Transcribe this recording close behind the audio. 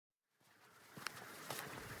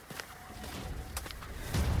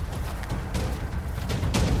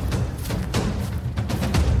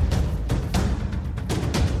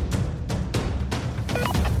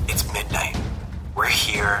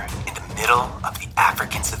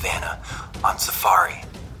African savanna on safari,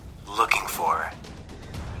 looking for...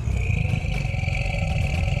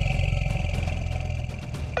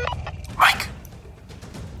 Mike,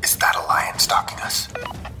 is that a lion stalking us?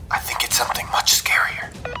 I think it's something much scarier.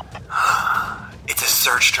 It's a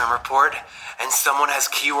search term report, and someone has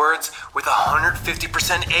keywords with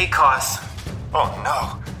 150% ACOS. Oh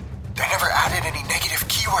no, they never added any negative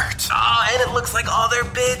keywords. And it looks like all their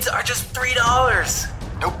bids are just $3.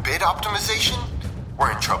 No bid optimization?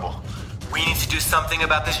 We're in trouble. We need to do something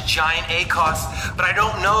about this giant ACOS, but I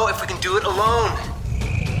don't know if we can do it alone.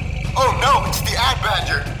 Oh no, it's the Ad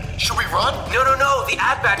Badger. Should we run? No, the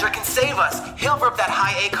Ad Badger can save us. He'll rip that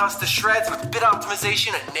high ACOS to shreds with bid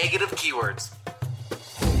optimization and negative keywords.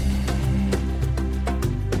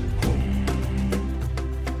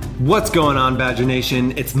 What's going on, Badger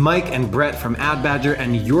Nation? It's Mike and Brett from Ad Badger,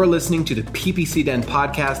 and you're listening to the PPC Den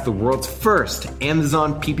podcast, the world's first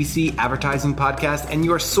Amazon PPC advertising podcast, and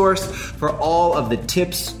your source for all of the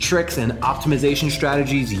tips, tricks, and optimization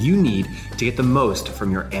strategies you need to get the most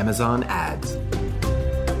from your Amazon ads.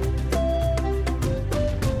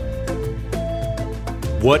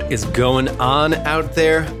 What is going on out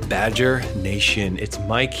there, Badger Nation? It's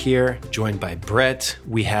Mike here, joined by Brett.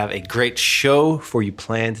 We have a great show for you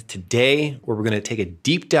planned today, where we're going to take a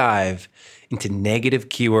deep dive into negative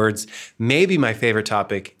keywords, maybe my favorite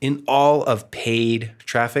topic in all of paid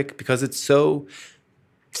traffic, because it's so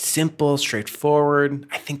simple, straightforward.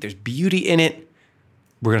 I think there's beauty in it.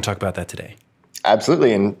 We're going to talk about that today.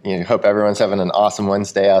 Absolutely, and hope everyone's having an awesome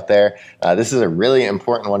Wednesday out there. This is a really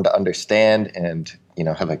important one to understand and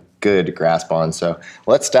have a good grasp on. So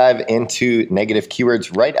let's dive into negative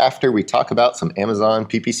keywords right after we talk about some Amazon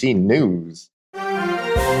PPC news.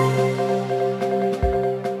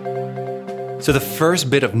 So the first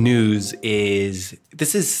bit of news is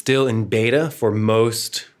this is still in beta for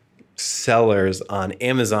most sellers on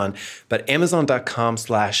Amazon, but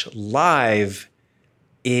Amazon.com/live,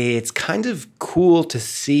 it's kind of cool to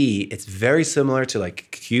see. It's very similar to like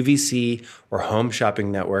QVC or Home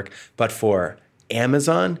Shopping Network, but for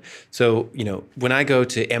Amazon. So, when I go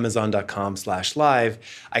to Amazon.com/live,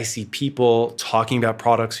 I see people talking about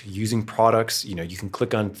products, using products. You can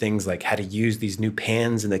click on things like how to use these new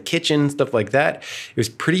pans in the kitchen, stuff like that. It was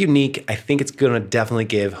pretty unique. I think it's going to definitely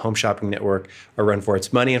give Home Shopping Network a run for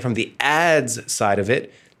its money. And from the ads side of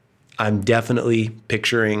it, I'm definitely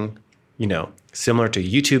picturing, similar to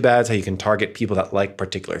YouTube ads, how you can target people that like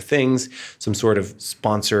particular things, some sort of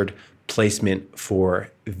sponsored placement for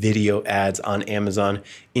video ads on Amazon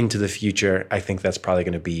into the future. I think that's probably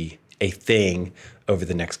going to be a thing over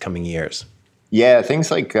the next coming years. Yeah,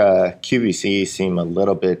 things like QVC seem a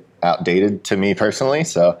little bit outdated to me personally.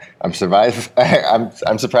 So I'm surprised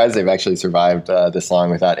they've actually survived this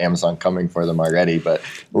long without Amazon coming for them already. But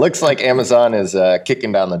it looks like Amazon is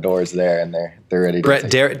kicking down the doors there, and they're ready to. Brett,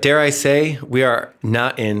 dare I say we are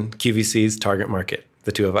not in QVC's target market,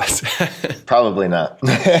 the two of us? Probably not.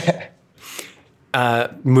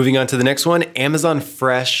 Moving on to the next one, Amazon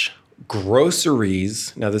Fresh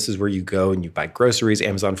groceries. Now, this is where you go and you buy groceries.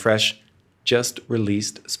 Amazon Fresh just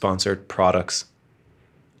released sponsored products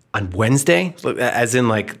on Wednesday, as in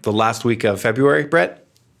like the last week of February, Brett?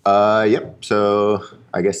 Yep. So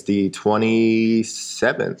I guess the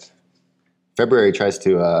 27th. February tries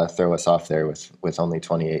to throw us off there with only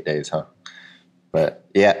 28 days, huh? But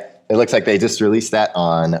yeah. It looks like they just released that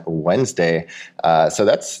on Wednesday. So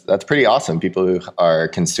that's pretty awesome. People who are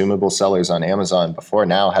consumable sellers on Amazon before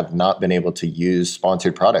now have not been able to use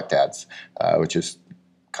sponsored product ads, which is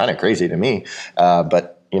kind of crazy to me.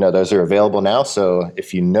 But those are available now. So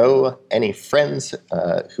if you know any friends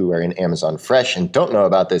who are in Amazon Fresh and don't know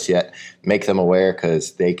about this yet, make them aware,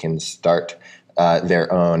 because they can start their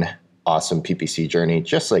own awesome PPC journey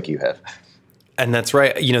just like you have. And that's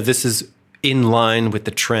right. This is in line with the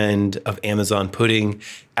trend of Amazon putting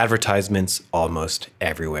advertisements almost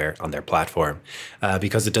everywhere on their platform,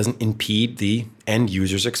 because it doesn't impede the end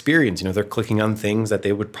user's experience. They're clicking on things that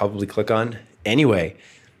they would probably click on anyway.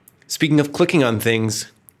 Speaking of clicking on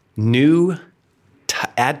things, new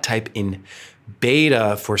ad type in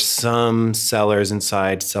beta for some sellers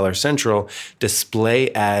inside Seller Central, display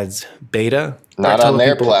ads beta. Not on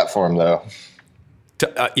their platform though.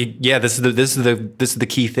 Yeah, this is the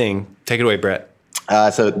key thing. Take it away, Brett.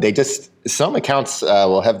 So some accounts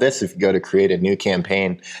will have this. If you go to create a new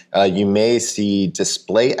campaign, you may see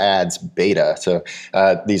display ads beta. So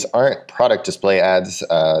these aren't product display ads.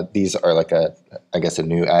 These are like a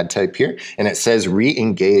new ad type here. And it says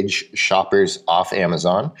re-engage shoppers off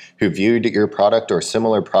Amazon who viewed your product or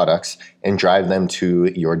similar products and drive them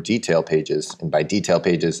to your detail pages. And by detail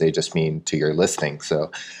pages, they just mean to your listing.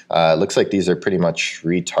 So it looks like these are pretty much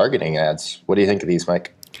retargeting ads. What do you think of these,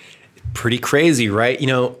 Mike? Pretty crazy, right?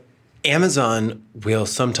 Amazon will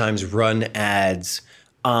sometimes run ads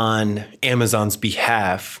on Amazon's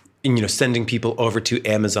behalf, and, sending people over to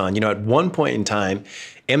Amazon. At one point in time,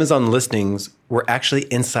 Amazon listings were actually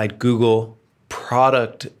inside Google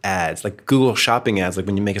product ads, like Google shopping ads. Like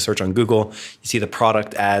when you make a search on Google, you see the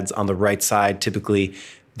product ads on the right side. Typically,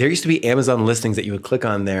 there used to be Amazon listings that you would click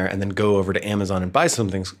on there and then go over to Amazon and buy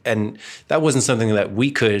something. And that wasn't something that we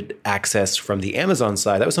could access from the Amazon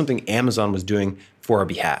side. That was something Amazon was doing for our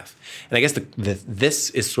behalf. And I guess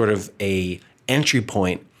this is sort of a entry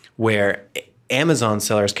point where Amazon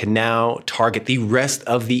sellers can now target the rest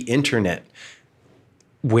of the internet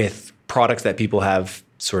with products that people have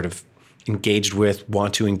sort of engaged with,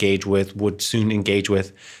 want to engage with, would soon engage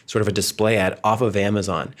with, sort of a display ad off of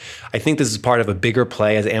Amazon. I think this is part of a bigger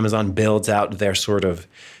play as Amazon builds out their sort of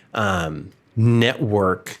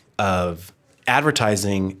network of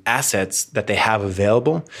advertising assets that they have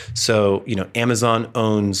available. So, Amazon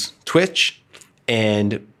owns Twitch,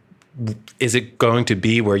 and is it going to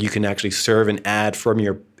be where you can actually serve an ad from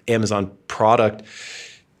your Amazon product,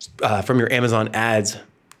 from your Amazon ads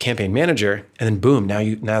campaign manager, and then boom,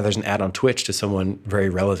 now there's an ad on Twitch to someone very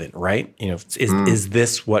relevant, right? Is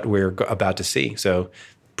this what we're about to see? So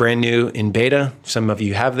brand new in beta. Some of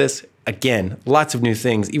you have this. Again, lots of new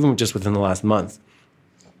things, even just within the last month.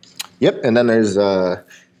 Yep, and then there's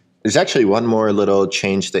actually one more little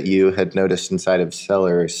change that you had noticed inside of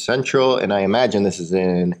Seller Central, and I imagine this is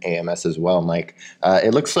in AMS as well, Mike.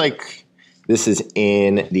 It looks like this is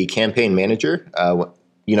in the campaign manager.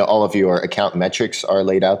 All of your account metrics are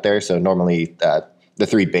laid out there. So normally the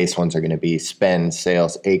three base ones are going to be spend,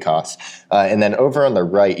 sales, ACoS. And then over on the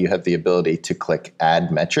right, you have the ability to click add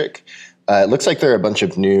metric. It looks like there are a bunch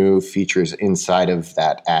of new features inside of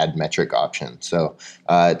that add metric option. So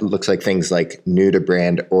it looks like things like new to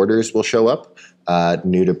brand orders will show up,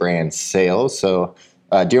 new to brand sales. So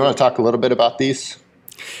do you want to talk a little bit about these?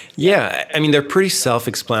 Yeah, I mean, they're pretty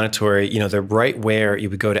self-explanatory. They're right where you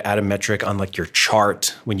would go to add a metric on like your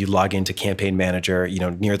chart when you log into Campaign Manager,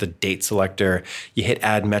 near the date selector, you hit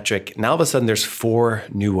add metric. Now all of a sudden there's 4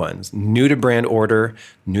 new ones: new to brand order,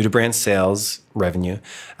 new to brand sales revenue,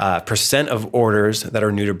 percent of orders that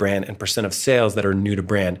are new to brand, and percent of sales that are new to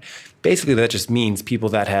brand. Basically, that just means people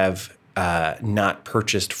that have not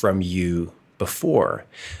purchased from you before.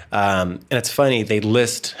 And it's funny, they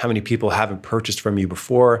list how many people haven't purchased from you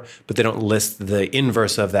before, but they don't list the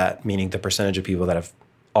inverse of that, meaning the percentage of people that have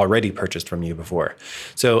already purchased from you before.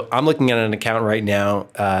 So I'm looking at an account right now.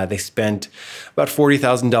 They spent about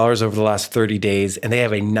 $40,000 over the last 30 days, and they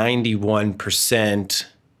have a 91%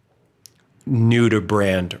 new to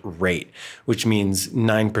brand rate, which means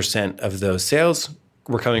 9% of those sales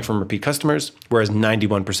were coming from repeat customers, whereas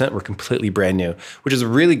 91% were completely brand new, which is a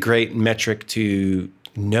really great metric to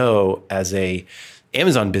know as a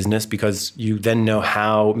Amazon business, because you then know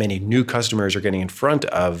how many new customers you're getting in front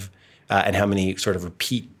of and how many sort of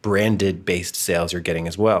repeat branded based sales you're getting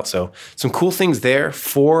as well. So some cool things there.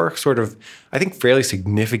 4 sort of, I think, fairly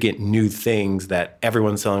significant new things that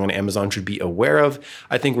everyone selling on Amazon should be aware of.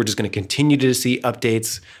 I think we're just going to continue to see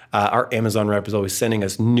updates. Our Amazon rep is always sending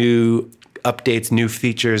us new updates, new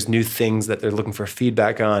features, new things that they're looking for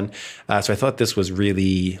feedback on. So I thought this was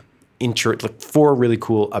really 4 really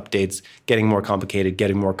cool updates, getting more complicated,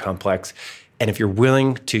 getting more complex. And if you're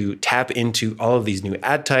willing to tap into all of these new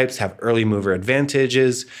ad types, have early mover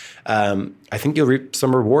advantages, I think you'll reap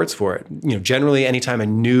some rewards for it. Generally, anytime a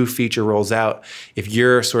new feature rolls out, if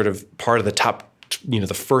you're sort of part of the top,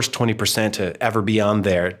 the first 20% to ever be on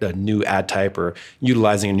there, the new ad type or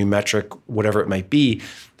utilizing a new metric, whatever it might be,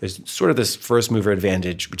 there's sort of this first mover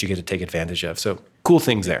advantage, which you get to take advantage of. So cool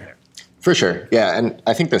things there. For sure. Yeah. And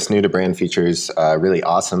I think this new to brand feature is really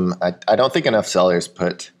awesome. I don't think enough sellers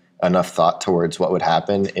put enough thought towards what would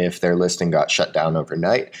happen if their listing got shut down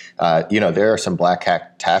overnight. There are some black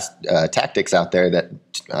hat tactics out there that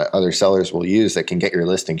other sellers will use that can get your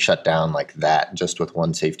listing shut down like that, just with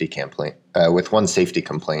one safety complaint.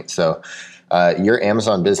 So your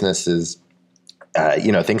Amazon business is,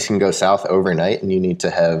 things can go south overnight, and you need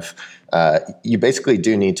to have, you basically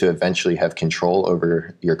do need to eventually have control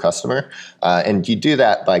over your customer. And you do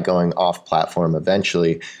that by going off platform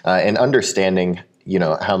eventually and understanding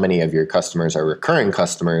how many of your customers are recurring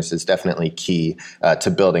customers is definitely key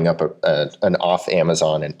to building up an off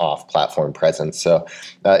Amazon and off platform presence. So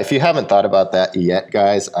if you haven't thought about that yet,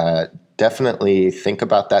 guys, definitely think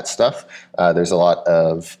about that stuff. There's a lot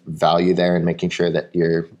of value there in making sure that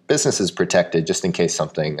your business is protected just in case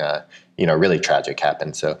something really tragic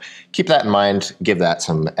happens. So keep that in mind, give that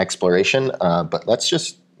some exploration. But let's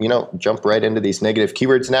just jump right into these negative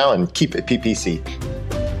keywords now and keep it PPC.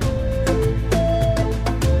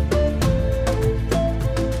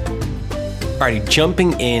 Alrighty,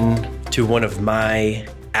 jumping in to one of my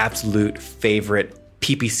absolute favorite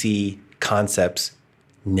PPC concepts,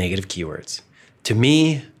 negative keywords. To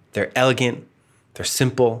me, they're elegant, they're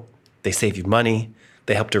simple, they save you money,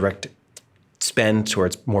 they help direct spend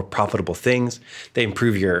towards more profitable things, they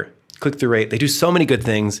improve your click-through rate, they do so many good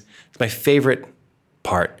things. It's my favorite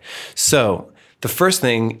part. So the first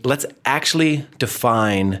thing, let's actually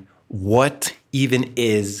define what even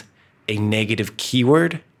is a negative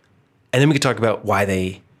keyword. And then we can talk about why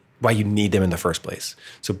you need them in the first place.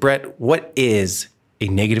 So Brett, what is a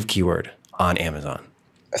negative keyword on Amazon?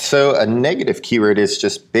 So a negative keyword is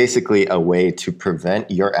just basically a way to prevent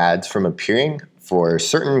your ads from appearing for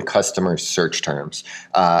certain customer search terms.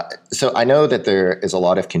 So I know that there is a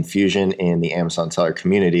lot of confusion in the Amazon seller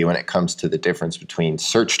community when it comes to the difference between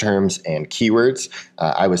search terms and keywords.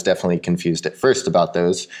 I was definitely confused at first about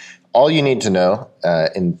those. All you need to know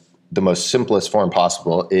in the most simplest form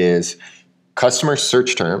possible is customer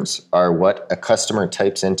search terms are what a customer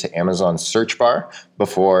types into Amazon's search bar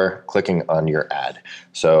before clicking on your ad.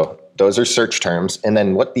 So those are search terms. And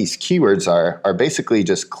then what these keywords are basically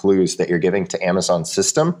just clues that you're giving to Amazon's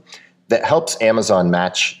system that helps Amazon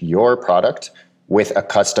match your product with a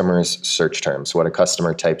customer's search terms, what a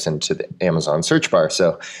customer types into the Amazon search bar.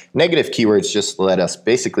 So negative keywords just let us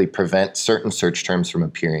basically prevent certain search terms from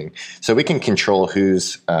appearing, so we can control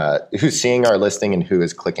who's seeing our listing and who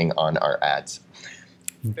is clicking on our ads.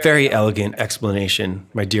 Very elegant explanation,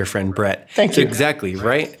 my dear friend Brett. Thank you. Exactly,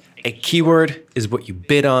 right? A keyword is what you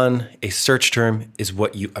bid on. A search term is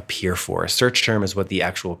what you appear for. A search term is what the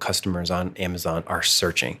actual customers on Amazon are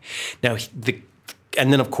searching. Now,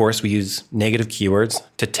 and then, of course, we use negative keywords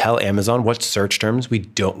to tell Amazon what search terms we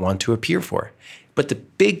don't want to appear for. But the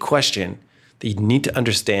big question that you need to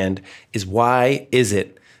understand is, why is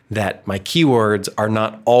it that my keywords are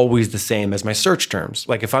not always the same as my search terms?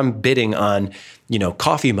 Like if I'm bidding on,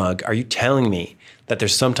 coffee mug, are you telling me that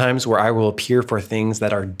there's sometimes where I will appear for things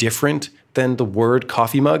that are different than the word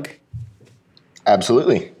coffee mug?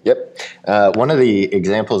 Absolutely. Yep. One of the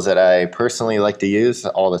examples that I personally like to use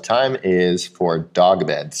all the time is for dog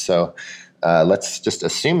beds. So let's just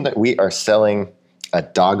assume that we are selling a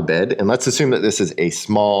dog bed, and let's assume that this is a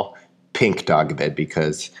small pink dog bed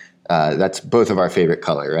because that's both of our favorite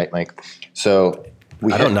color, right, Mike? So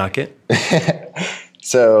I don't knock it.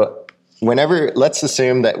 So let's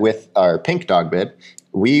assume that with our pink dog bed,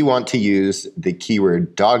 we want to use the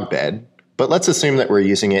keyword dog bed. But let's assume that we're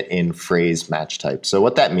using it in phrase match type. So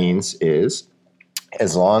what that means is,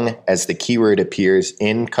 as long as the keyword appears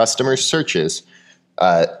in customer searches,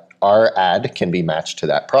 our ad can be matched to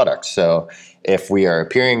that product. So if we are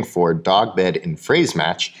appearing for dog bed in phrase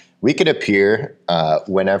match, we could appear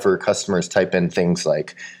whenever customers type in things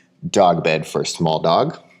like dog bed for small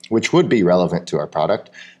dog, which would be relevant to our product.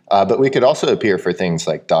 But we could also appear for things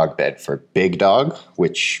like dog bed for big dog,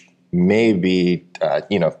 which may be,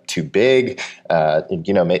 too big.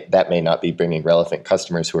 That may not be bringing relevant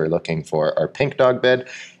customers who are looking for our pink dog bed.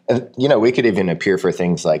 And, we could even appear for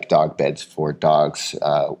things like dog beds for dogs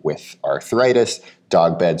with arthritis,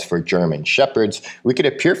 dog beds for German shepherds. We could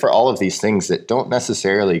appear for all of these things that don't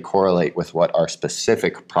necessarily correlate with what our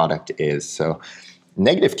specific product is. So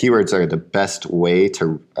negative keywords are the best way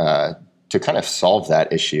to kind of solve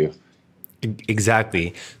that issue.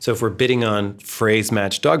 Exactly. So if we're bidding on phrase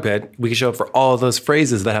match dog bed, we can show up for all of those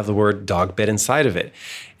phrases that have the word dog bed inside of it.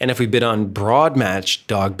 And if we bid on broad match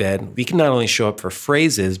dog bed, we can not only show up for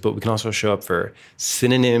phrases, but we can also show up for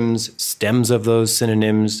synonyms, stems of those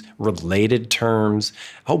synonyms, related terms,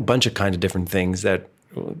 a whole bunch of kind of different things that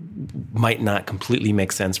might not completely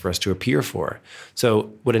make sense for us to appear for.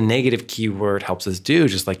 So what a negative keyword helps us do,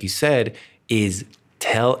 just like you said, is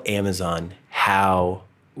tell Amazon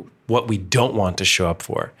what we don't want to show up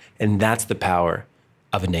for. And that's the power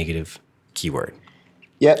of a negative keyword.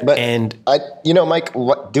 Yeah, but Mike,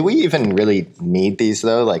 do we even really need these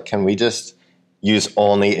though? Like, can we just use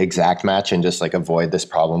only exact match and just like avoid this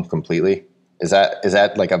problem completely? Is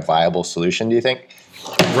that like a viable solution, do you think?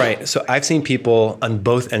 Right. So I've seen people on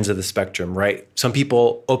both ends of the spectrum, right? Some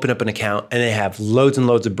people open up an account and they have loads and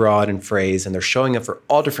loads of broad and phrase, and they're showing up for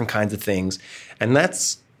all different kinds of things. And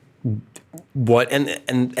that's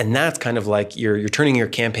and that's kind of like you're turning your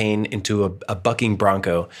campaign into a bucking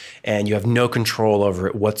bronco, and you have no control over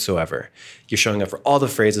it whatsoever. You're showing up for all the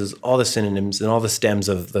phrases, all the synonyms, and all the stems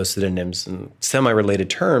of those synonyms and semi-related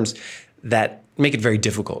terms that make it very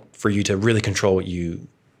difficult for you to really control what you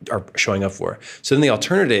are showing up for. So then the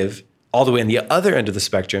alternative, all the way on the other end of the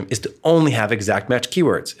spectrum, is to only have exact match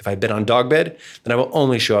keywords. If I bid on dog bed, then I will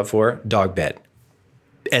only show up for dog bed.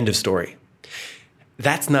 End of story.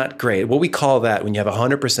 That's not great. What we call that, when you have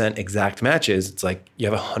 100% exact matches, it's like you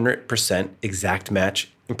have 100% exact match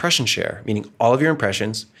impression share, meaning all of your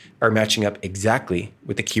impressions are matching up exactly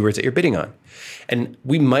with the keywords that you're bidding on. And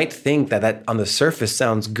we might think that on the surface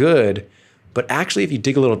sounds good, but actually, if you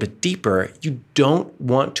dig a little bit deeper, you don't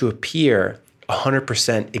want to appear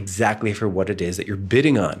 100% exactly for what it is that you're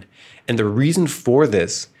bidding on. And the reason for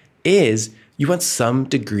this is you want some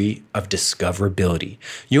degree of discoverability.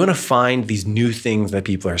 You want to find these new things that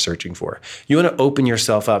people are searching for. You want to open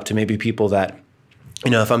yourself up to maybe people that,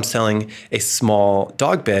 if I'm selling a small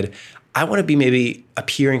dog bed, I want to be maybe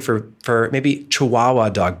appearing for maybe Chihuahua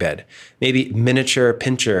dog bed, maybe miniature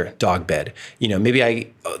pincher dog bed.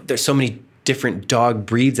 There's so many different dog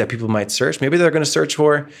breeds that people might search. Maybe they're going to search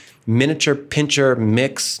for miniature pincher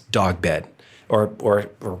mix dog bed or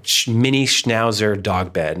mini schnauzer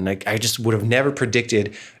dog bed. And I just would have never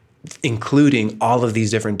predicted including all of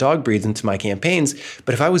these different dog breeds into my campaigns.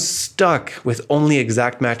 But if I was stuck with only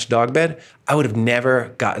exact match dog bed, I would have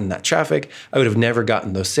never gotten that traffic. I would have never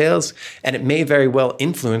gotten those sales. And it may very well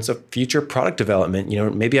influence a future product development.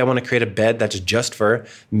 Maybe I want to create a bed that's just for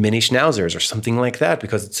mini schnauzers or something like that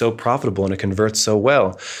because it's so profitable and it converts so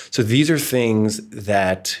well. So these are things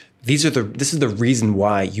that this is the reason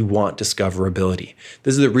why you want discoverability.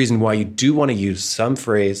 This is the reason why you do want to use some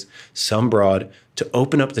phrase, some broad, to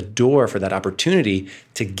open up the door for that opportunity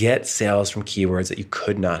to get sales from keywords that you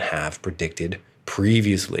could not have predicted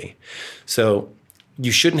previously. So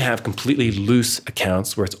you shouldn't have completely loose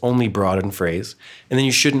accounts where it's only broad and phrase. And then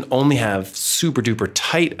you shouldn't only have super duper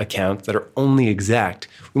tight accounts that are only exact.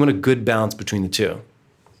 We want a good balance between the two.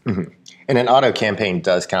 Mm-hmm. And an auto campaign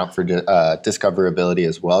does count for discoverability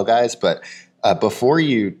as well, guys. But before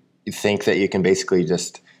you think that you can basically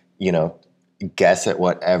just, guess at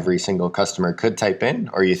what every single customer could type in,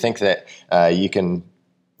 or you think that you can,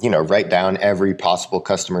 write down every possible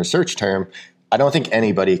customer search term, I don't think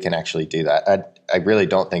anybody can actually do that. I really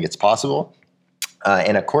don't think it's possible.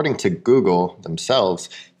 And according to Google themselves,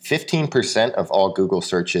 15% of all Google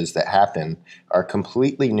searches that happen are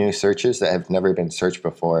completely new searches that have never been searched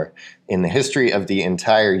before in the history of the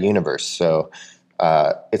entire universe. So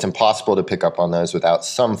it's impossible to pick up on those without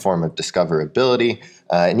some form of discoverability.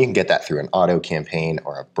 And you can get that through an auto campaign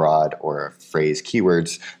or a broad or a phrase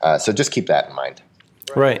keywords. So just keep that in mind.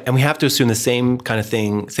 Right. And we have to assume the same kind of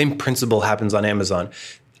thing, same principle happens on Amazon.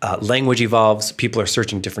 Language evolves. People are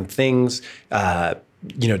searching different things.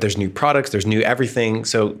 There's new products, there's new everything.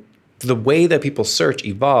 So the way that people search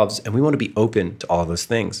evolves, and we want to be open to all of those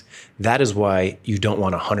things. That is why you don't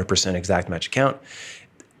want a 100% exact match account.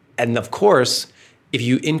 And of course, if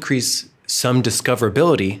you increase some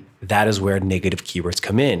discoverability, that is where negative keywords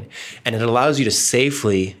come in. And it allows you to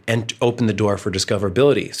safely open the door for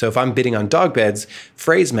discoverability. So if I'm bidding on dog beds,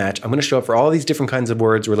 phrase match, I'm going to show up for all these different kinds of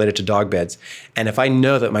words related to dog beds. And if I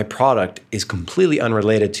know that my product is completely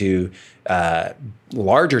unrelated to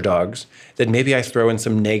larger dogs, then maybe I throw in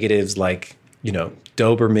some negatives like,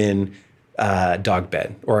 Doberman dog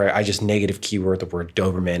bed, or I just negative keyword the word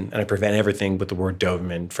Doberman, and I prevent everything but the word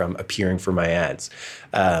Doberman from appearing for my ads.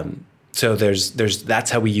 So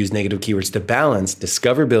that's how we use negative keywords to balance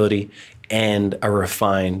discoverability and a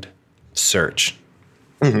refined search.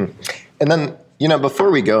 Mm-hmm. And then,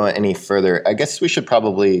 before we go any further, I guess we should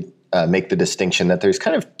probably make the distinction that there's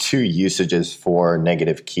kind of two usages for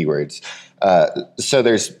negative keywords. So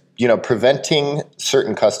there's, preventing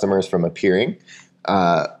certain customers from appearing,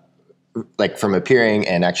 and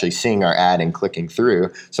actually seeing our ad and clicking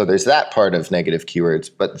through. So there's that part of negative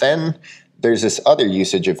keywords. But then there's this other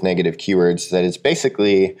usage of negative keywords that is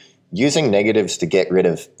basically using negatives to get rid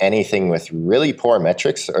of anything with really poor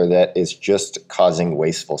metrics or that is just causing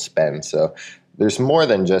wasteful spend. So there's more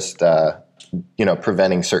than just,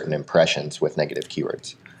 preventing certain impressions with negative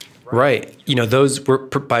keywords. Right.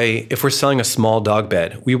 If we're selling a small dog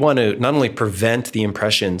bed, we want to not only prevent the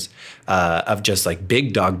impressions of just like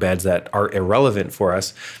big dog beds that are irrelevant for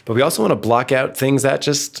us, but we also want to block out things that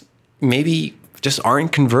just maybe just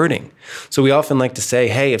aren't converting. So we often like to say,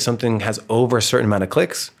 hey, if something has over a certain amount of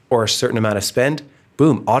clicks or a certain amount of spend,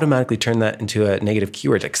 boom, automatically turn that into a negative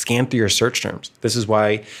keyword, like scan through your search terms. This is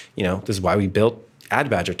why we built Ad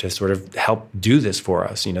Badger to sort of help do this for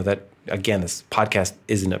us. That, again, this podcast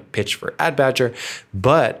isn't a pitch for Ad Badger,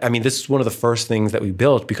 but I mean, this is one of the first things that we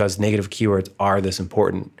built because negative keywords are this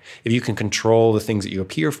important. If you can control the things that you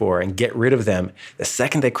appear for and get rid of them, the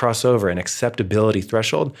second they cross over an acceptability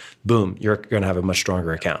threshold, boom, you're going to have a much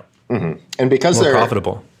stronger account. Mm-hmm. And because more they're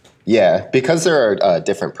profitable. Yeah, because there are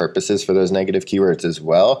different purposes for those negative keywords as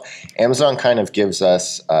well. Amazon kind of gives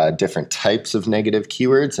us different types of negative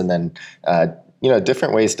keywords, and then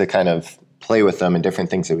different ways to kind of play with them and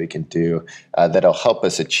different things that we can do that'll help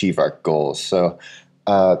us achieve our goals. So,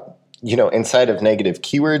 inside of negative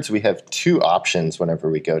keywords, we have two options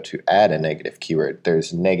whenever we go to add a negative keyword.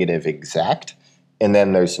 There's negative exact, and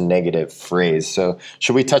then there's negative phrase. So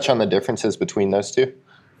should we touch on the differences between those two?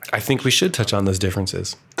 I think we should touch on those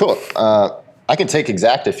differences. Cool. I can take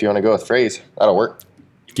exact if you want to go with phrase. That'll work.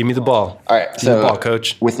 Give me the ball. All right. Give me the ball,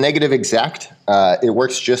 coach. With negative exact, it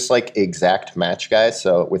works just like exact match, guys.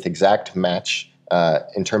 So with exact match,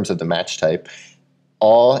 in terms of the match type,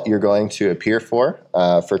 all you're going to appear for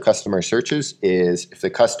customer searches is if the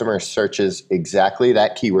customer searches exactly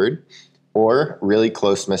that keyword or really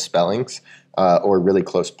close misspellings or really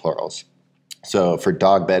close plurals. So for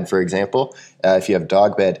dog bed, for example, if you have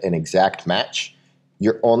dog bed and exact match,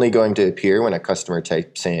 you're only going to appear when a customer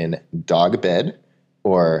types in dog bed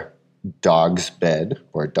or dog's bed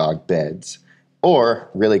or dog beds or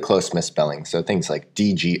really close misspelling. So things like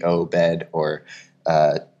DGO bed or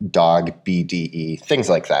dog BDE, things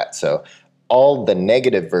like that. So all the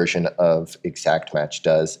negative version of exact match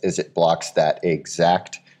does is it blocks that the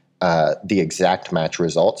exact match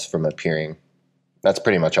results from appearing. That's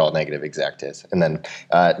pretty much all negative exact is. And then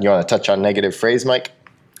you want to touch on negative phrase, Mike?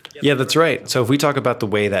 Yeah, that's right. So if we talk about the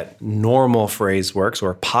way that normal phrase works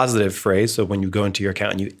or positive phrase, so when you go into your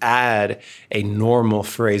account and you add a normal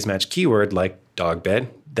phrase match keyword like dog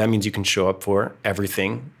bed, that means you can show up for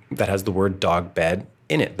everything that has the word dog bed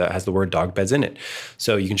in it, that has the word dog beds in it.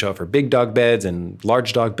 So you can show up for big dog beds and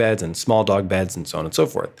large dog beds and small dog beds and so on and so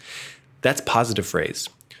forth. That's positive phrase.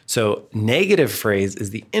 So negative phrase is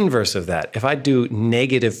the inverse of that. If I do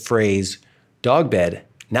negative phrase dog bed,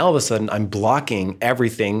 now all of a sudden I'm blocking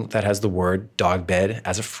everything that has the word dog bed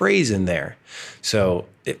as a phrase in there. So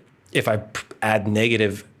if I add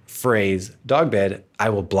negative phrase dog bed, I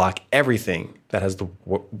will block everything that has the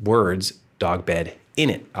words dog bed in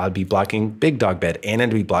it. I'll be blocking big dog bed and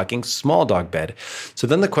I'd be blocking small dog bed. So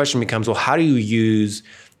then the question becomes, well, how do you use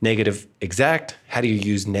negative exact? How do you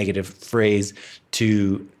use negative phrase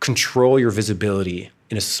to control your visibility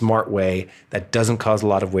in a smart way that doesn't cause a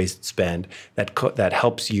lot of wasted spend, that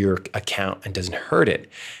helps your account and doesn't hurt it?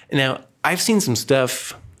 Now, I've seen some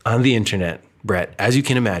stuff on the internet, Brett, as you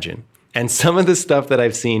can imagine, and some of the stuff that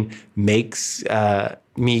I've seen makes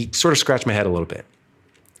me sort of scratch my head a little bit.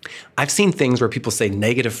 I've seen things where people say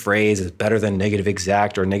negative phrase is better than negative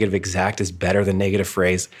exact or negative exact is better than negative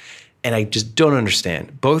phrase. And I just don't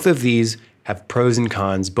understand. Both of these have pros and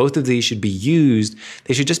cons. Both of these should be used.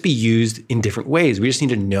 They should just be used in different ways. We just need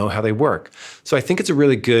to know how they work. So I think it's a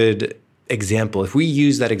really good example. If we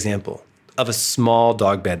use that example of a small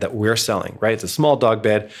dog bed that we're selling, right? It's a small dog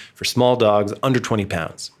bed for small dogs under 20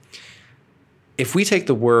 pounds. If we take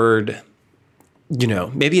the word,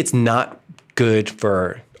 maybe it's not good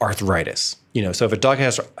for arthritis. So if a dog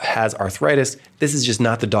has arthritis, this is just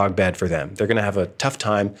not the dog bed for them. They're going to have a tough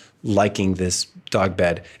time liking this dog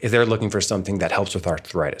bed if they're looking for something that helps with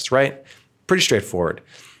arthritis, right? Pretty straightforward.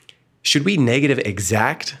 Should we negative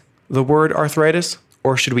exact the word arthritis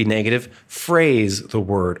or should we negative phrase the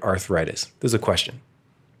word arthritis? There's a question.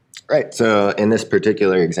 Right. So in this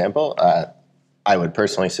particular example, I would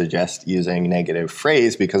personally suggest using negative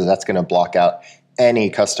phrase because that's going to block out any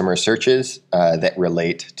customer searches that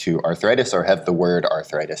relate to arthritis or have the word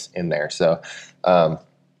arthritis in there. So,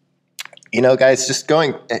 guys, just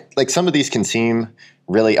going, like some of these can seem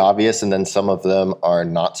really obvious and then some of them are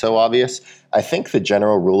not so obvious. I think the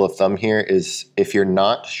general rule of thumb here is if you're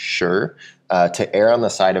not sure, to err on the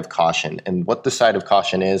side of caution. And what the side of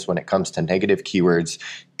caution is when it comes to negative keywords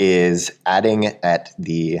is adding at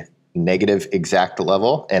the negative exact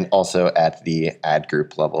level and also at the ad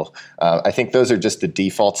group level. I think those are just the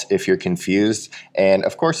defaults if you're confused. And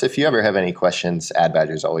of course, if you ever have any questions, Ad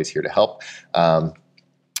Badger is always here to help.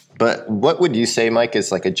 But what would you say, Mike,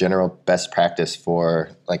 is like a general best practice for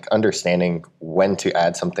like understanding when to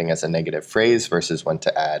add something as a negative phrase versus when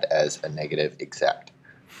to add as a negative exact?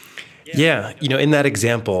 Yeah. In that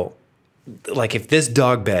example, like if this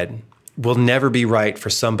dog bed will never be right for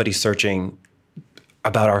somebody searching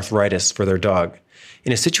about arthritis for their dog.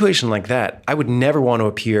 In a situation like that, I would never want to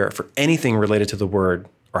appear for anything related to the word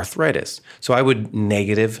arthritis. So I would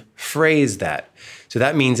negative phrase that. So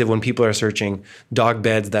that means that when people are searching dog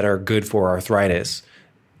beds that are good for arthritis,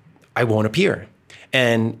 I won't appear.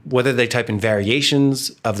 And whether they type in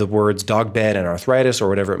variations of the words dog bed and arthritis or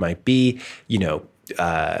whatever it might be,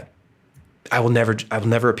 I will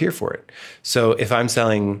never appear for it. So if I'm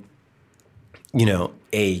selling,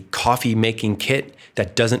 a coffee making kit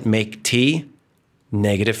that doesn't make tea,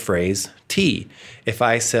 negative phrase tea. If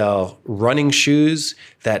I sell running shoes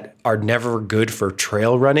that are never good for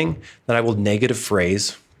trail running, then I will negative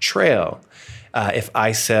phrase trail. If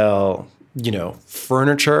I sell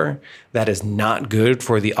furniture that is not good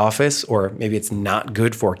for the office, or maybe it's not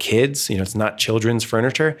good for kids, it's not children's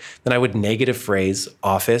furniture, then I would negative phrase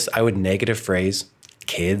office. I would negative phrase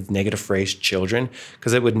kids, negative phrase children,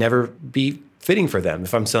 because it would never be fitting for them.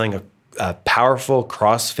 If I'm selling a powerful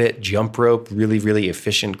CrossFit jump rope, really, really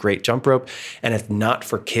efficient, great jump rope, and it's not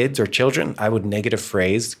for kids or children, I would negative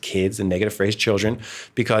phrase kids and negative phrase children,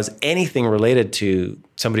 because anything related to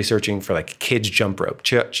somebody searching for like kids jump rope,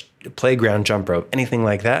 playground jump rope, anything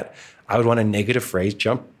like that, I would want to negative phrase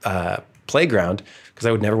playground, because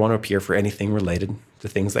I would never want to appear for anything related to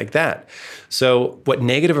things like that. So what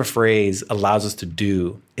negative a phrase allows us to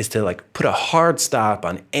do is to like put a hard stop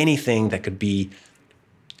on anything that could be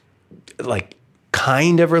like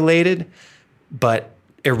kind of related, but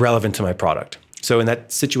irrelevant to my product. So in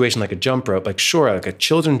that situation, like a jump rope, like sure, like a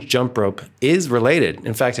children's jump rope is related.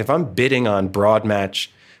 In fact, if I'm bidding on broad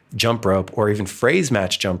match jump rope or even phrase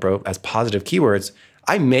match jump rope as positive keywords,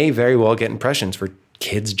 I may very well get impressions for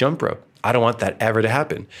kids jump rope. I don't want that ever to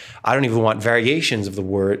happen. I don't even want variations of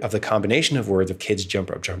the combination of words of kids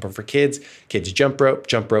jump rope for kids jump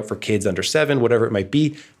rope for kids under 7, whatever it might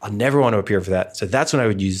be. I'll never want to appear for that. So that's when I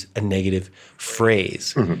would use a negative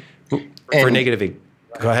phrase. Mm-hmm.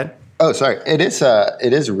 Go ahead. Oh, sorry. It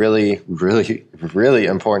is really, really, really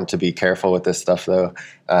important to be careful with this stuff though.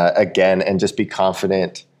 Again, and just be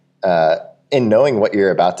confident, in knowing what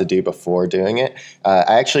you're about to do before doing it.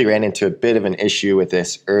 I actually ran into a bit of an issue with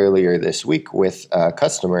this earlier this week with a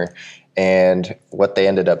customer. And what they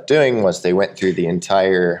ended up doing was they went through the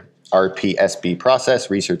entire RPSB process,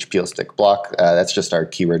 research, peel, stick, block. That's just our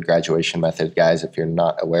keyword graduation method, guys, if you're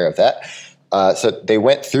not aware of that. So they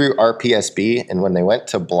went through RPSB, and when they went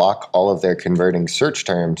to block all of their converting search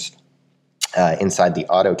terms inside the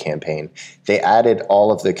auto campaign, they added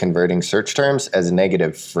all of the converting search terms as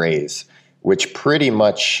negative phrase, which pretty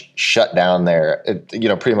much shut down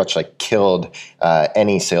pretty much like killed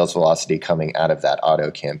any sales velocity coming out of that auto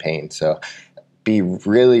campaign. So be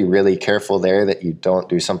really, really careful there that you don't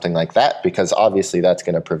do something like that, because obviously that's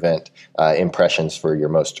going to prevent impressions for your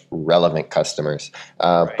most relevant customers.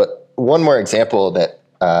 Right. But one more example that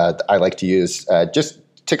I like to use just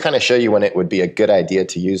to kind of show you when it would be a good idea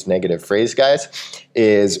to use negative phrase, guys,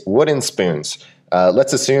 is wooden spoons.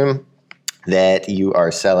 Let's assume that you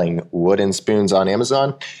are selling wooden spoons on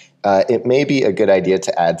Amazon. It may be a good idea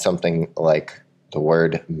to add something like the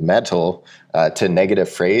word metal to negative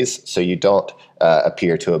phrase, so you don't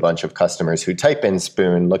appear to a bunch of customers who type in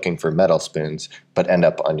spoon looking for metal spoons, but end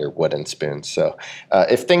up on your wooden spoons. So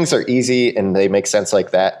if things are easy and they make sense like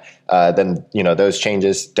that, then those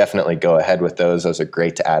changes, definitely go ahead with those. Those are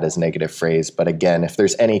great to add as negative phrase. But again, if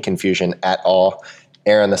there's any confusion at all,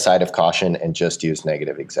 err on the side of caution and just use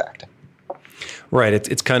negative exact. Right.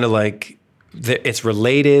 It's kind of like it's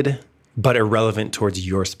related, but irrelevant towards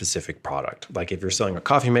your specific product. Like if you're selling a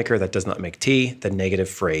coffee maker that does not make tea, then negative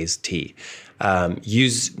phrase tea.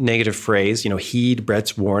 Use negative phrase, heed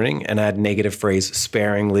Brett's warning, and add negative phrase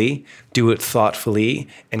sparingly. Do it thoughtfully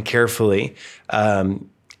and carefully. And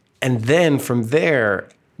then from there,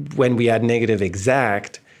 when we add negative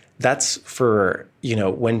exact, that's for,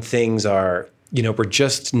 when things are, we're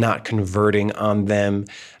just not converting on them.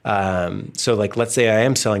 So like, let's say I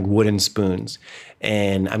am selling wooden spoons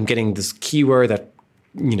and I'm getting this keyword that,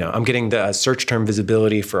 I'm getting the search term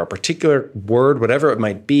visibility for a particular word, whatever it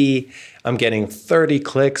might be. I'm getting 30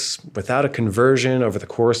 clicks without a conversion over the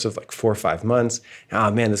course of like 4 or 5 months.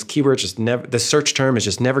 Oh man, this keyword the search term is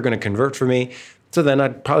just never going to convert for me. So then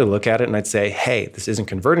I'd probably look at it and I'd say, hey, this isn't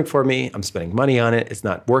converting for me. I'm spending money on it. It's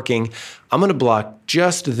not working. I'm going to block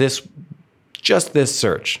just this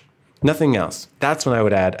search, nothing else. That's when I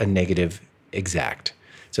would add a negative exact.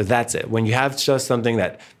 So that's it. When you have just something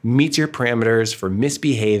that meets your parameters for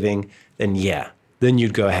misbehaving, then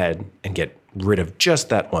you'd go ahead and get rid of just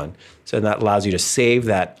that one. So that allows you to save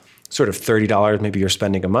that sort of $30 maybe you're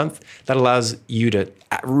spending a month, that allows you to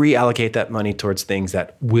reallocate that money towards things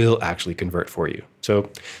that will actually convert for you. So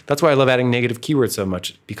that's why I love adding negative keywords so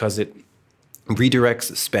much, because it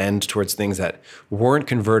redirects spend towards things that weren't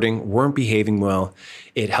converting, weren't behaving well.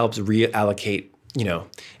 It helps reallocate. If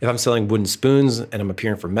I'm selling wooden spoons and I'm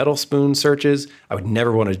appearing for metal spoon searches, I would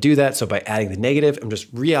never want to do that. So by adding the negative, I'm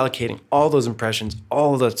just reallocating all those impressions,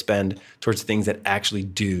 all of that spend towards things that actually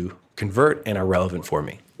do convert and are relevant for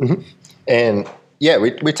me. Mm-hmm. And yeah,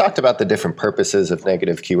 we talked about the different purposes of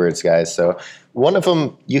negative keywords, guys. So one of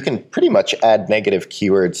them, you can pretty much add negative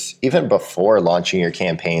keywords even before launching your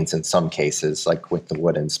campaigns in some cases, like with the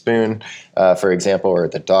wooden spoon, for example, or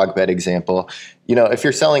the dog bed example. If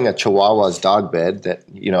you're selling a Chihuahua's dog bed,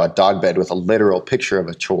 a dog bed with a literal picture of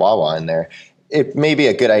a Chihuahua in there, it may be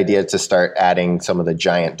a good idea to start adding some of the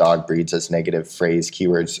giant dog breeds as negative phrase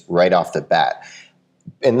keywords right off the bat.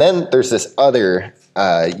 And then there's this other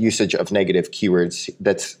usage of negative keywords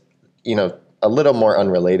that's, a little more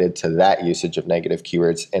unrelated to that usage of negative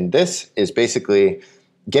keywords. And this is basically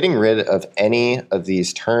getting rid of any of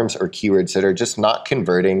these terms or keywords that are just not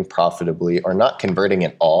converting profitably or not converting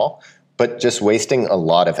at all, but just wasting a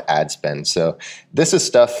lot of ad spend. So this is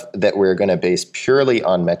stuff that we're going to base purely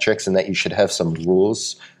on metrics and that you should have some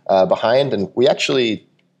rules behind. And we actually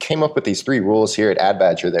came up with these 3 rules here at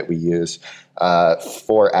AdBadger that we use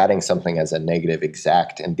for adding something as a negative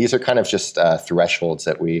exact. And these are kind of just thresholds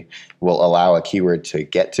that we will allow a keyword to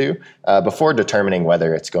get to before determining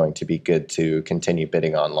whether it's going to be good to continue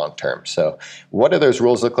bidding on long term. So what do those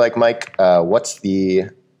rules look like, Mike? What's the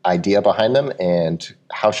idea behind them, and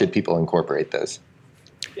how should people incorporate those?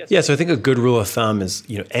 Yeah, so I think a good rule of thumb is,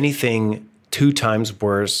 anything 2 times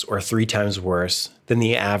worse or 3 times worse than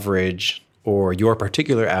the average or your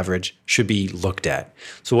particular average should be looked at.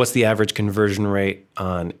 So what's the average conversion rate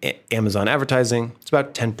on Amazon advertising? It's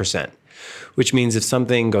about 10%, which means if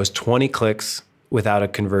something goes 20 clicks without a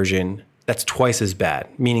conversion, that's twice as bad.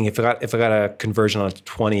 Meaning if I got a conversion on the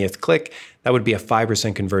 20th click, that would be a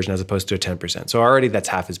 5% conversion as opposed to a 10%. So already that's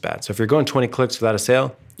half as bad. So if you're going 20 clicks without a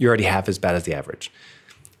sale, you're already half as bad as the average.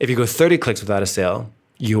 If you go 30 clicks without a sale,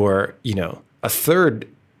 you're, a third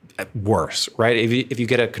worse, right? If you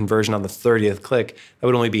get a conversion on the 30th click, that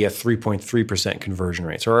would only be a 3.3% conversion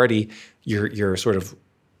rate. So already you're sort of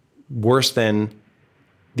worse than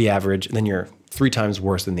the average, and then you're 3 times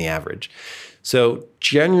worse than the average. So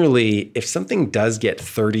generally, if something does get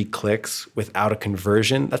 30 clicks without a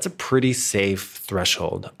conversion, that's a pretty safe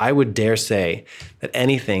threshold. I would dare say that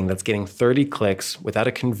anything that's getting 30 clicks without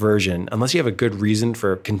a conversion, unless you have a good reason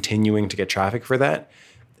for continuing to get traffic for that,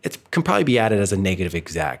 it can probably be added as a negative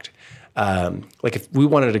exact. Like if we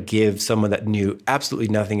wanted to give someone that knew absolutely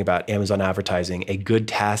nothing about Amazon advertising a good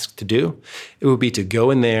task to do, it would be to go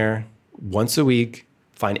in there once a week,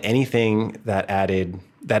 find anything that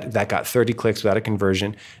got 30 clicks without a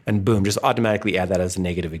conversion, and boom, just automatically add that as a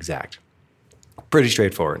negative exact. Pretty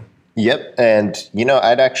straightforward. Yep. And,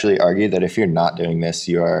 I'd actually argue that if you're not doing this,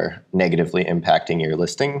 you are negatively impacting your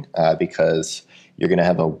listing because you're going to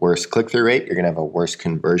have a worse click-through rate, you're going to have a worse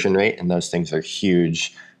conversion rate, and those things are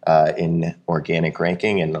huge in organic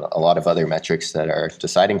ranking and a lot of other metrics that are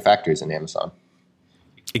deciding factors in Amazon.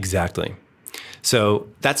 Exactly. So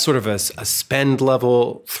that's sort of a spend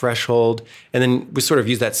level threshold. And then we sort of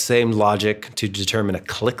use that same logic to determine a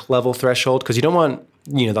click level threshold, because you don't want,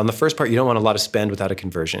 on the first part, you don't want a lot of spend without a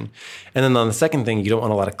conversion. And then on the second thing, you don't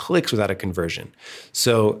want a lot of clicks without a conversion.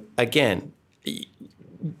 So again,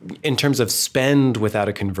 in terms of spend without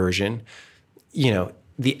a conversion,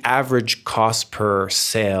 the average cost per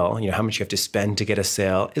sale, how much you have to spend to get a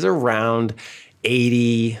sale, is around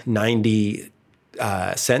 80, 90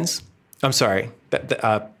 cents. I'm sorry,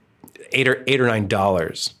 $8 or $9.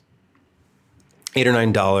 $8 or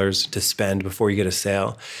 $9 to spend before you get a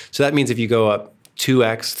sale. So that means if you go up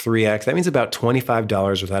 2x, 3x, that means about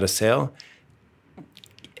 $25 without a sale.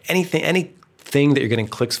 Anything that you're getting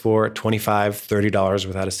clicks for, $25, $30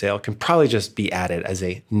 without a sale, can probably just be added as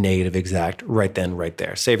a negative exact right then, right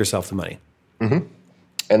there. Save yourself the money. Mm-hmm.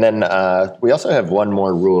 And then we also have one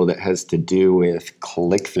more rule that has to do with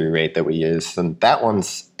click-through rate that we use. And that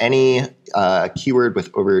one's any keyword with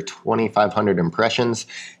over 2,500 impressions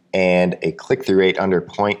and a click-through rate under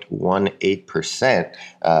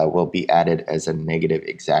 0.18% will be added as a negative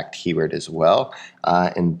exact keyword as well.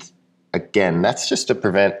 And again, that's just to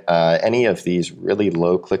prevent any of these really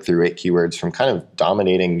low click-through rate keywords from kind of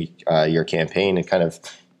dominating your campaign and kind of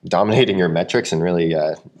dominating your metrics and really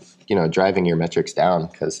driving your metrics down.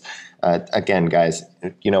 Because again, guys,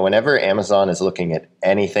 whenever Amazon is looking at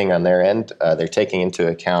anything on their end, they're taking into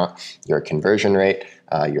account your conversion rate,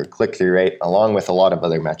 your click-through rate, along with a lot of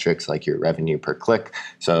other metrics like your revenue per click.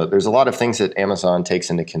 So there's a lot of things that Amazon takes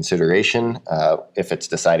into consideration if it's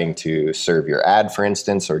deciding to serve your ad, for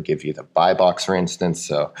instance, or give you the buy box, for instance.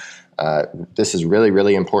 So this is really,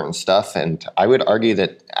 really important stuff. And I would argue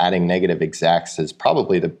that adding negative exacts is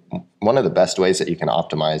probably one of the best ways that you can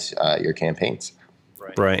optimize your campaigns.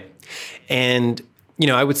 Right. And,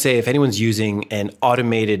 I would say if anyone's using an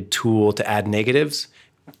automated tool to add negatives,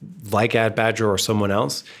 like AdBadger or someone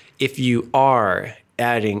else, if you are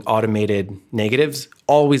adding automated negatives,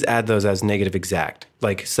 always add those as negative exact.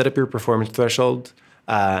 Like set up your performance threshold,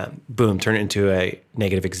 boom, turn it into a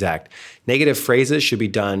negative exact. Negative phrases should be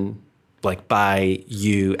done like by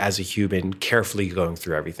you as a human, carefully going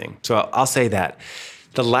through everything. So I'll say that.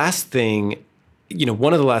 The last thing,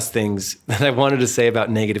 one of the last things that I wanted to say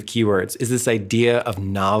about negative keywords is this idea of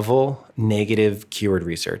novel negative keyword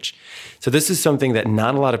research. So this is something that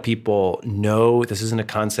not a lot of people know. This isn't a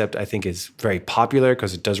concept I think is very popular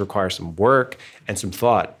because it does require some work and some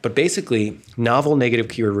thought. But basically, novel negative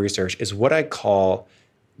keyword research is what I call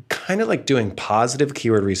kind of like doing positive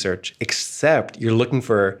keyword research, except you're looking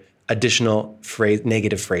for additional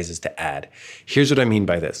negative phrases to add. Here's what I mean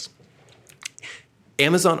by this.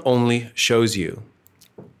 Amazon only shows you,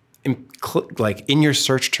 in your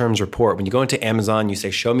search terms report, when you go into Amazon, you say,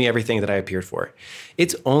 show me everything that I appeared for.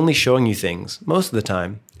 It's only showing you things, most of the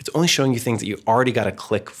time, it's only showing you things that you already got a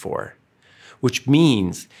click for, which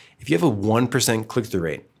means if you have a 1% click-through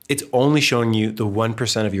rate, it's only showing you the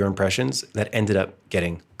 1% of your impressions that ended up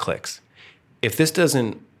getting clicks. If this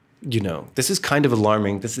doesn't, this is kind of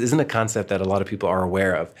alarming. This isn't a concept that a lot of people are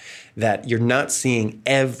aware of, that you're not seeing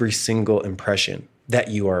every single impression that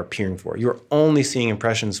you are appearing for. You're only seeing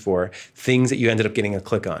impressions for things that you ended up getting a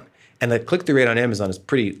click on. And the click-through rate on Amazon is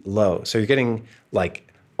pretty low. So you're getting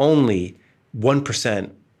only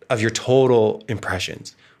 1% of your total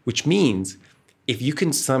impressions, which means if you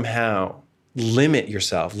can somehow limit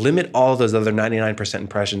all those other 99%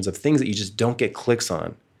 impressions of things that you just don't get clicks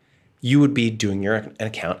on, you would be doing your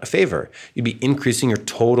account a favor. You'd be increasing your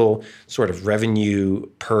total sort of revenue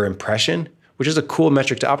per impression, which is a cool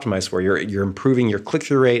metric to optimize for. You're improving your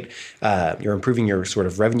click-through rate. You're improving your sort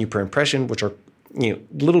of revenue per impression, which are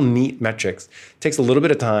little neat metrics. It takes a little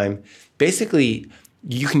bit of time. Basically,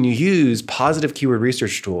 you can use positive keyword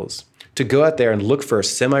research tools to go out there and look for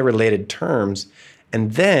semi-related terms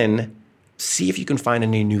and then see if you can find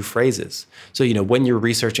any new phrases. So, when you're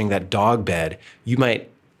researching that dog bed, you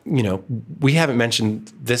might, we haven't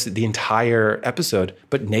mentioned this the entire episode,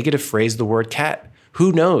 but negative phrase the word cat.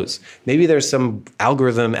 Who knows? Maybe there's some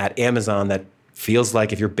algorithm at Amazon that feels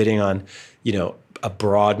like if you're bidding on, a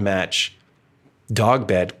broad match dog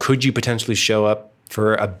bed, could you potentially show up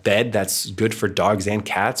for a bed that's good for dogs and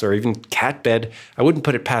cats, or even cat bed? I wouldn't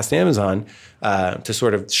put it past Amazon to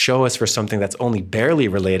sort of show us for something that's only barely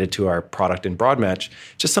related to our product in broad match.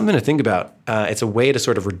 Just something to think about. It's a way to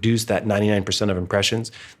sort of reduce that 99% of impressions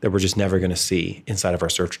that we're just never going to see inside of our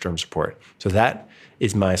search terms report. So that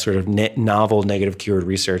is my sort of novel negative keyword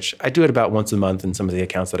research. I do it about once a month in some of the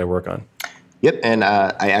accounts that I work on. Yep, and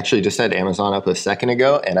I actually just had Amazon up a second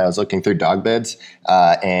ago, and I was looking through dog beds,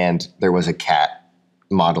 and there was a cat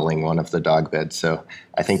modeling one of the dog beds. So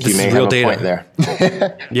I think you may have a point there.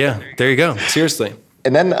 Yeah, there you go. Seriously.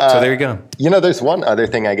 And then, so there you go. There's one other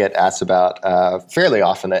thing I get asked about fairly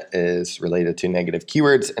often that is related to negative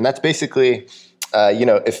keywords, and that's basically,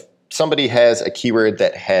 if somebody has a keyword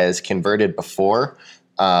that has converted before,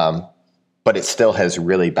 but it still has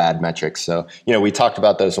really bad metrics. So, we talked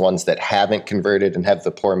about those ones that haven't converted and have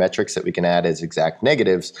the poor metrics that we can add as exact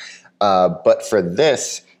negatives. But for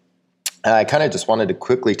this, I kind of just wanted to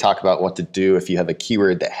quickly talk about what to do if you have a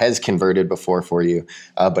keyword that has converted before for you,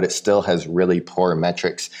 but it still has really poor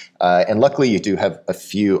metrics. And luckily, you do have a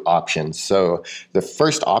few options. So the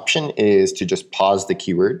first option is to just pause the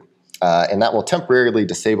keyword. And that will temporarily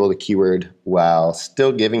disable the keyword while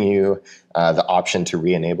still giving you the option to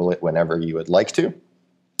re-enable it whenever you would like to.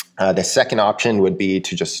 The second option would be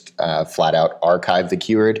to just flat out archive the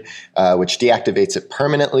keyword, which deactivates it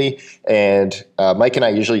permanently. And Mike and I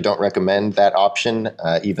usually don't recommend that option,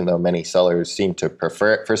 even though many sellers seem to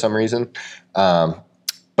prefer it for some reason.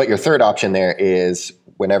 But your third option there is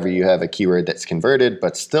whenever you have a keyword that's converted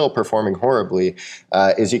but still performing horribly,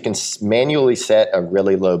 is you can manually set a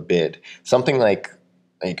really low bid, something like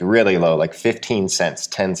really low, like 15 cents,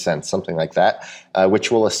 10 cents, something like that,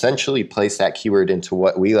 which will essentially place that keyword into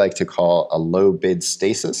what we like to call a low bid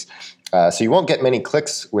stasis. So you won't get many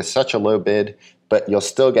clicks with such a low bid, but you'll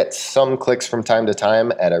still get some clicks from time to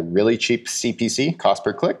time at a really cheap CPC, cost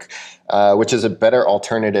per click, which is a better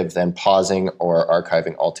alternative than pausing or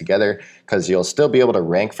archiving altogether, because you'll still be able to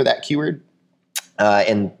rank for that keyword.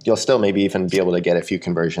 And you'll still maybe even be able to get a few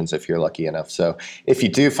conversions if you're lucky enough. So if you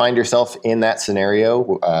do find yourself in that scenario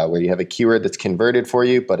where you have a keyword that's converted for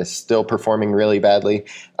you, but is still performing really badly,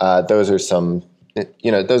 those are some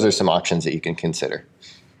options that you can consider.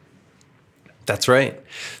 That's right.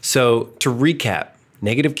 So to recap,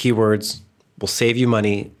 negative keywords will save you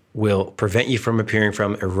money, will prevent you from appearing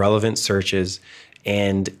from irrelevant searches,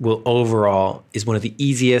 and will overall is one of the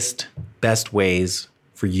easiest, best ways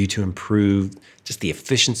for you to improve just the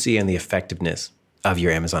efficiency and the effectiveness of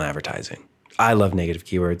your Amazon advertising. I love negative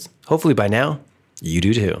keywords. Hopefully by now, you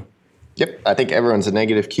do too. Yep, I think everyone's a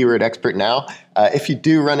negative keyword expert now. If you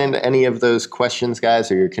do run into any of those questions,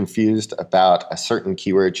 guys, or you're confused about a certain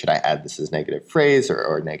keyword, should I add this as negative phrase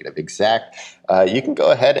or negative exact, you can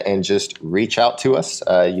go ahead and just reach out to us.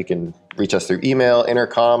 You can reach us through email,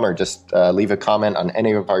 intercom, or just leave a comment on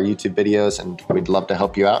any of our YouTube videos, and we'd love to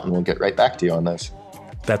help you out, and we'll get right back to you on those.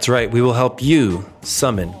 That's right. We will help you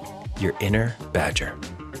summon your inner badger.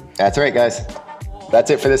 That's right, guys. That's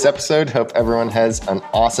it for this episode. Hope everyone has an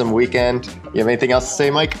awesome weekend. You have anything else to say,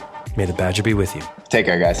 Mike? May the badger be with you. Take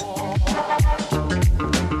care, guys.